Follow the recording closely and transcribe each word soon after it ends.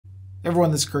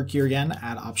Everyone, this is Kirk here again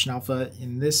at Option Alpha.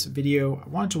 In this video, I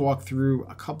wanted to walk through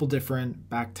a couple different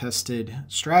back-tested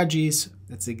strategies.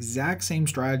 It's the exact same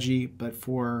strategy, but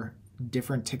for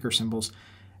different ticker symbols.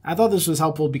 I thought this was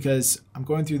helpful because I'm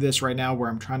going through this right now where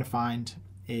I'm trying to find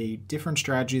a different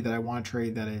strategy that I want to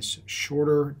trade that is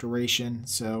shorter duration.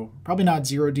 So probably not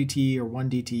 0 DTE or 1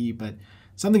 DTE, but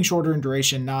something shorter in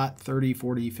duration, not 30,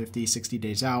 40, 50, 60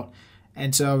 days out.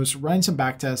 And so I was running some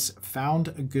back tests, found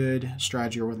a good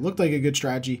strategy, or what looked like a good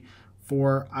strategy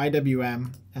for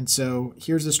IWM. And so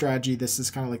here's the strategy. This is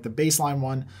kind of like the baseline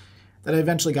one that I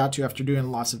eventually got to after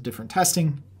doing lots of different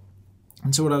testing.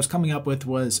 And so what I was coming up with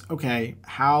was, okay,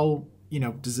 how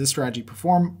does this strategy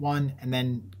perform? One, and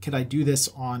then could I do this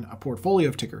on a portfolio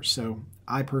of tickers? So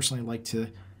I personally like to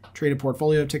trade a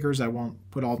portfolio of tickers. I won't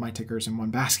put all of my tickers in one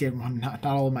basket, not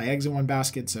all of my eggs in one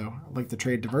basket. So I like to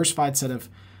trade a diversified set of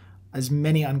as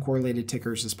many uncorrelated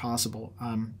tickers as possible.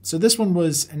 So this one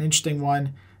was an interesting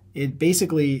one. It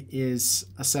basically is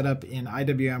a setup in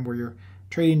IWM where you're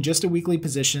trading just a weekly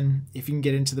position. If you can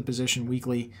get into the position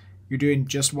weekly, you're doing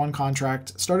just one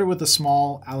contract. Started with a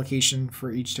small allocation for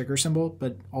each ticker symbol,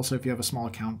 but also if you have a small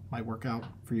account, might work out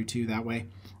for you too that way.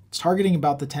 It's targeting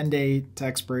about the 10-day to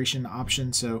expiration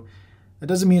option. So that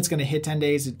doesn't mean it's going to hit 10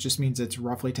 days. It just means it's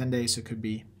roughly 10 days. So it could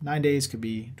be 9 days, could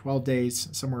be 12 days,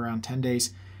 somewhere around 10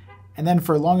 days. And then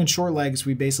for long and short legs,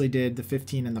 we basically did the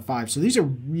 15 and the 5. So these are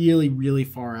really, really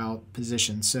far out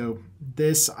positions. So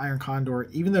this Iron Condor,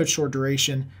 even though it's short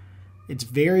duration, it's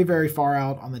very, very far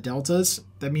out on the deltas.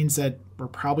 That means that we're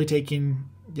probably taking,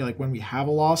 like when we have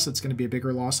a loss, it's going to be a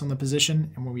bigger loss on the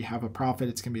position. And when we have a profit,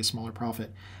 it's going to be a smaller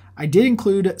profit. I did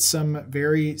include some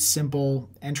very simple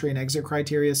entry and exit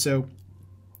criteria. So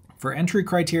for entry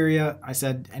criteria, I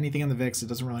said anything in the VIX, it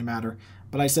doesn't really matter.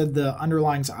 But I said the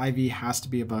underlying IV has to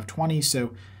be above 20.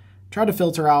 So try to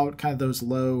filter out kind of those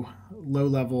low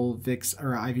level VIX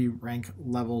or IV rank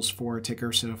levels for a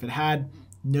ticker. So if it had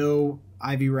no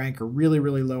IV rank or really,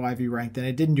 really low IV rank, then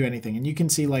it didn't do anything. And you can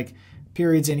see like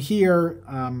periods in here,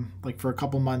 like for a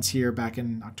couple months here back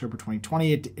in October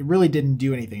 2020, it really didn't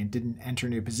do anything. It didn't enter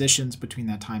new positions between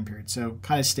that time period. So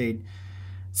kind of stayed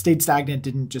stagnant,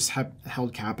 didn't just have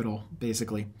held capital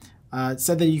basically. It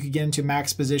said that you could get into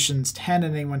max positions 10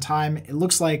 at any one time. It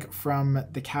looks like from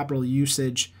the capital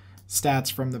usage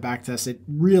stats from the backtest, it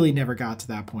really never got to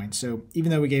that point. So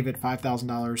even though we gave it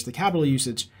 $5,000, the capital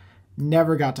usage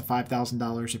never got to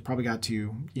 $5,000. It probably got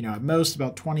to, at most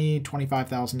about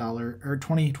 $25,000 or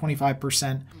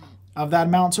 25% of that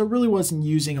amount. So it really wasn't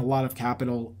using a lot of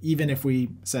capital, even if we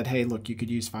said, hey, look, you could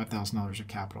use $5,000 of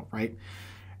capital, right?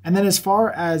 And then as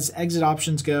far as exit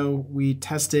options go, we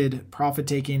tested profit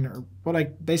taking, or what I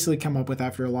basically come up with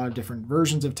after a lot of different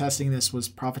versions of testing this was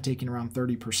profit taking around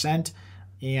 30%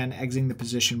 and exiting the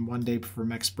position 1 day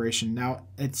from expiration. Now,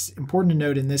 it's important to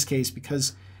note in this case,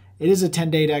 because it is a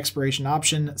 10-day to expiration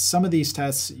option, some of these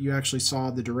tests, you actually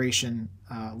saw the duration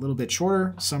a little bit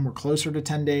shorter. Some were closer to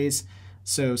 10 days.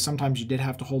 So sometimes you did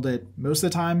have to hold it most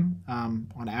of the time.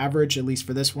 On average, at least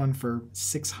for this one, for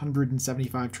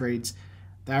 675 trades,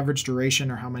 the average duration,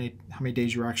 or how many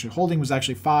days you were actually holding, was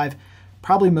actually 5,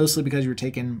 probably mostly because you were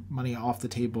taking money off the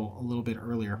table a little bit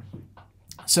earlier.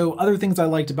 So other things I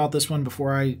liked about this one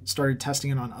before I started testing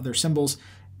it on other symbols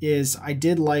is I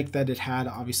did like that it had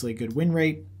obviously a good win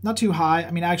rate. Not too high.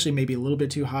 I mean, actually maybe a little bit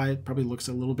too high. It probably looks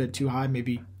a little bit too high.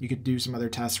 Maybe you could do some other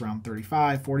tests around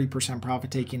 35, 40%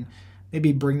 profit taking.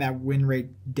 Maybe bring that win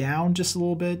rate down just a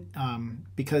little bit,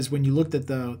 because when you looked at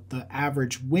the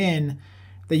average win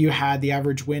that you had, the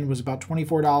average win was about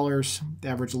 $24. The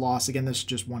average loss, again, this is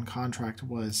just one contract,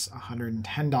 was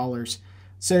 $110.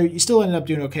 So you still ended up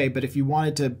doing okay, but if you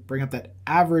wanted to bring up that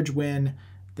average win,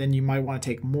 then you might want to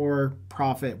take more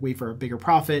profit, wait for a bigger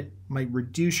profit, might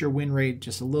reduce your win rate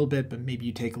just a little bit, but maybe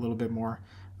you take a little bit more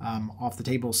off the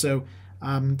table. So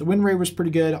the win rate was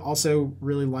pretty good. Also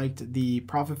really liked the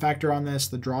profit factor on this.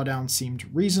 The drawdown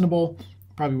seemed reasonable.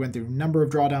 Probably went through a number of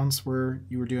drawdowns where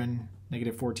you were doing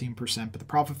negative 14%, but the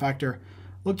profit factor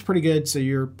looked pretty good. So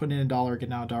you're putting in $1,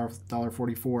 getting out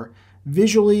 $1.44.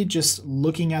 Visually, just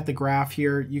looking at the graph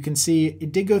here, you can see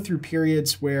it did go through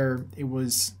periods where it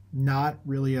was not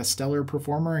really a stellar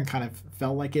performer and kind of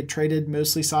felt like it traded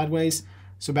mostly sideways.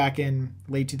 So back in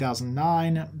late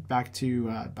 2009, back to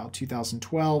about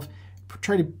 2012,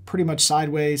 traded pretty much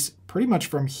sideways, pretty much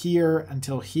from here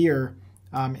until here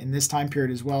in this time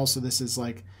period as well. So this is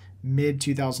like mid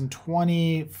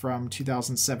 2020 from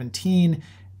 2017.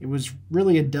 It was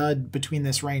really a dud between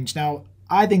this range. Now,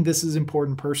 I think this is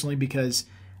important personally because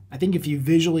I think if you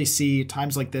visually see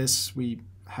times like this, we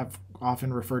have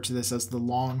often referred to this as the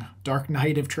long dark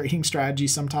night of trading strategy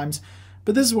sometimes.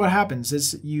 But this is what happens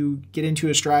is you get into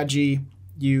a strategy,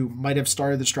 you might have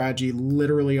started the strategy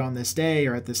literally on this day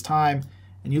or at this time,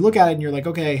 and you look at it and you're like,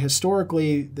 okay,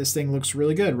 historically, this thing looks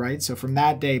really good, right? So from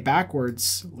that day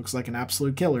backwards, looks like an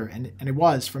absolute killer. And it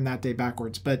was from that day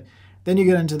backwards. But then you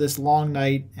get into this long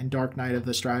night and dark night of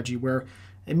the strategy where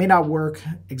it may not work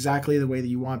exactly the way that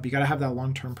you want, but you got to have that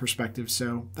long-term perspective.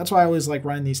 So that's why I always like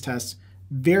running these tests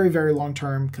very, very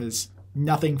long-term, because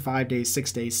nothing 5 days,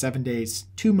 6 days, 7 days,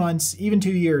 2 months, even 2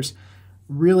 years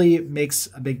really makes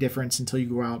a big difference until you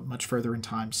go out much further in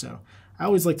time. So I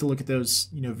always like to look at those,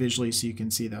 visually so you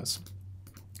can see those.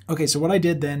 Okay, so what I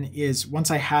did then is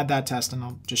once I had that test, and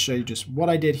I'll just show you just what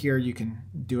I did here, you can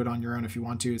do it on your own if you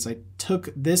want to, is I took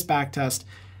this back test,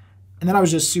 and then I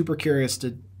was just super curious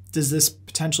does this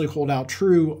potentially hold out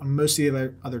true on most of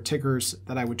the other tickers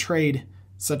that I would trade,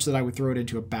 such that I would throw it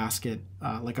into a basket,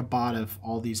 like a bot of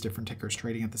all these different tickers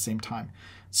trading at the same time.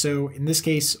 So in this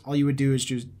case, all you would do is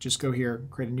just go here,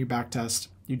 create a new back test.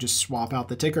 You just swap out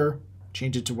the ticker,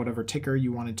 change it to whatever ticker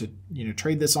you wanted to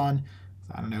trade this on.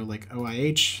 I don't know, like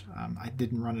OIH. I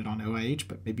didn't run it on OIH,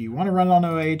 but maybe you want to run it on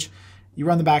OIH. You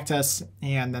run the back test,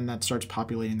 and then that starts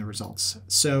populating the results.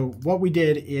 So what we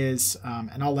did is,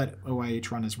 and I'll let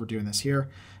OIH run as we're doing this here,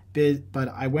 but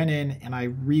I went in and I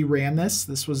reran this.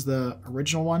 This was the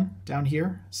original one down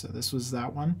here. So this was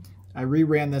that one. I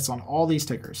reran this on all these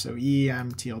tickers. So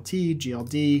EM, TLT,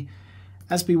 GLD,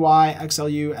 SPY,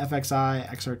 XLU, FXI,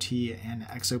 XRT, and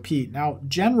XOP. Now,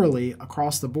 generally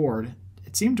across the board,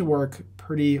 it seemed to work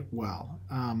pretty well.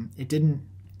 It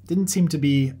didn't seem to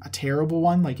be a terrible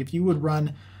one. Like if you would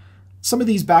run some of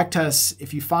these back tests,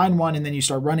 if you find one and then you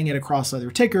start running it across other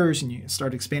tickers and you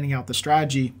start expanding out the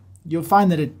strategy, you'll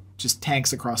find that it just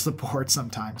tanks across the board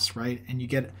sometimes, right? And you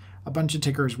get a bunch of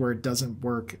tickers where it doesn't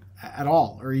work at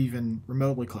all or even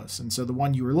remotely close. And so the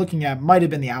one you were looking at might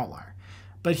have been the outlier.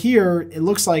 But here, it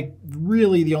looks like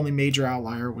really the only major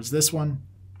outlier was this one,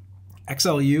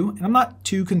 XLU. And I'm not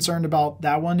too concerned about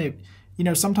that one.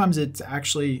 Sometimes it's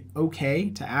actually okay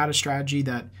to add a strategy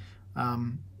that,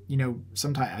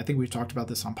 sometimes, I think we've talked about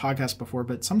this on podcasts before,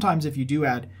 but sometimes if you do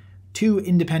add two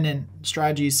independent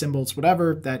strategies, symbols,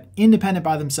 whatever, that independent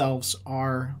by themselves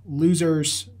are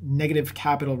losers, negative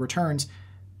capital returns,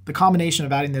 the combination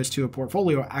of adding those to a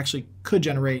portfolio actually could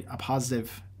generate a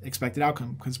positive expected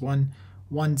outcome because one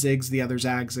zigs, the other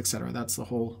zags, etc. That's the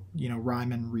whole,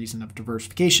 rhyme and reason of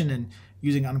diversification and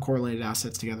using uncorrelated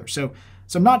assets together. So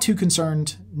I'm not too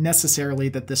concerned necessarily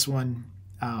that this one,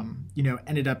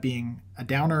 ended up being a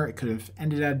downer. It could have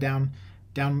ended at a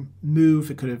down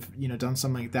move. It could have, done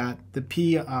something like that.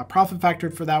 The profit factor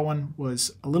for that one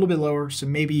was a little bit lower. So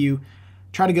maybe you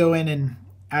try to go in and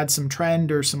add some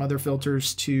trend or some other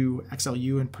filters to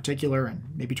XLU in particular, and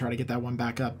maybe try to get that one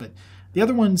back up. But the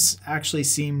other ones actually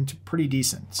seemed pretty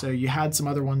decent. So you had some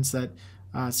other ones that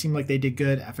seemed like they did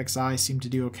good. FXI seemed to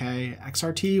do okay.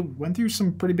 XRT went through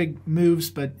some pretty big moves,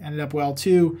 but ended up well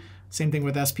too. Same thing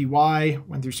with SPY,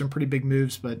 went through some pretty big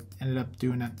moves, but ended up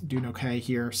doing okay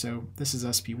here. So this is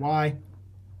SPY.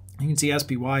 You can see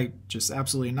SPY just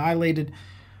absolutely annihilated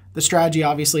the strategy,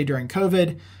 obviously, during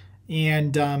COVID,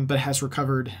 and but has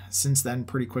recovered since then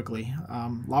pretty quickly. A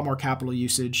lot more capital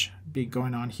usage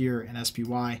going on here in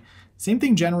SPY. Same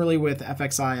thing generally with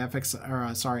FXI,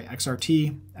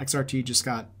 XRT. XRT just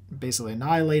got basically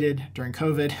annihilated during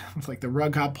COVID. Like the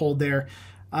rug got pulled there.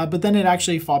 But then it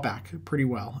actually fought back pretty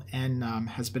well and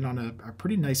has been on a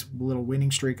pretty nice little winning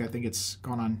streak. I think it's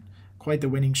gone on quite the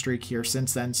winning streak here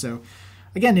since then. So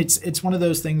again, it's one of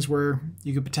those things where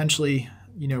you could potentially,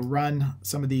 run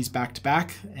some of these back to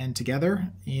back and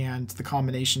together, and the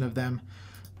combination of them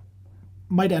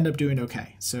might end up doing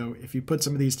okay. So if you put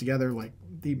some of these together, like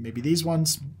maybe these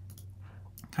ones,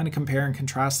 kind of compare and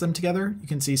contrast them together, you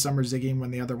can see some are zigging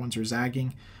when the other ones are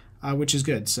zagging. Which is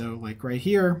good. So like right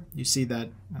here, you see that,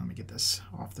 let me get this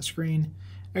off the screen.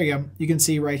 There you go. You can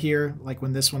see right here, like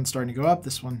when this one's starting to go up,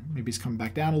 this one maybe is coming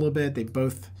back down a little bit. They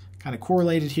both kind of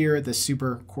correlated here at this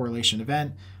super correlation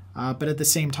event. But at the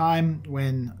same time,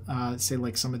 when say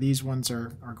like some of these ones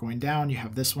are going down, you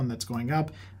have this one that's going up.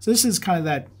 So this is kind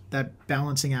of that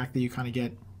balancing act that you kind of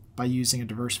get by using a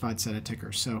diversified set of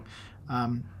tickers. So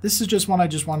this is just one I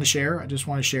just wanted to share. I just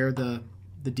want to share the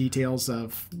details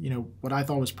of, what I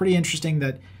thought was pretty interesting,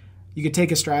 that you could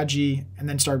take a strategy and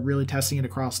then start really testing it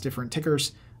across different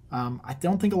tickers. I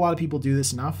don't think a lot of people do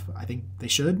this enough. I think they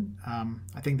should.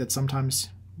 I think that sometimes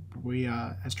we,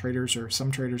 as traders, or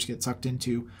some traders, get sucked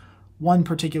into one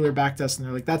particular backtest and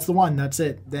they're like, that's the one, that's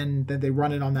it. Then they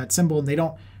run it on that symbol and they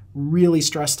don't really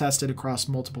stress test it across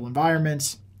multiple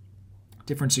environments,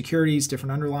 different securities,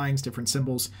 different underlyings, different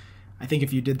symbols. I think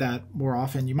if you did that more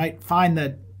often, you might find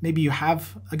that maybe you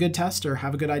have a good test or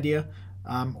have a good idea,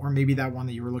 or maybe that one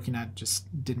that you were looking at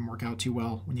just didn't work out too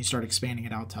well when you start expanding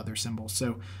it out to other symbols.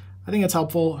 So I think it's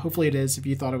helpful. Hopefully it is. If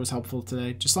you thought it was helpful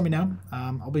today, just let me know.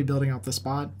 I'll be building out this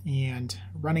bot and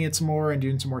running it some more and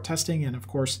doing some more testing. And of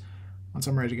course, once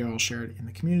I'm ready to go, I'll share it in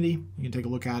the community. You can take a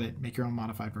look at it, make your own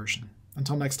modified version.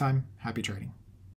 Until next time, happy trading.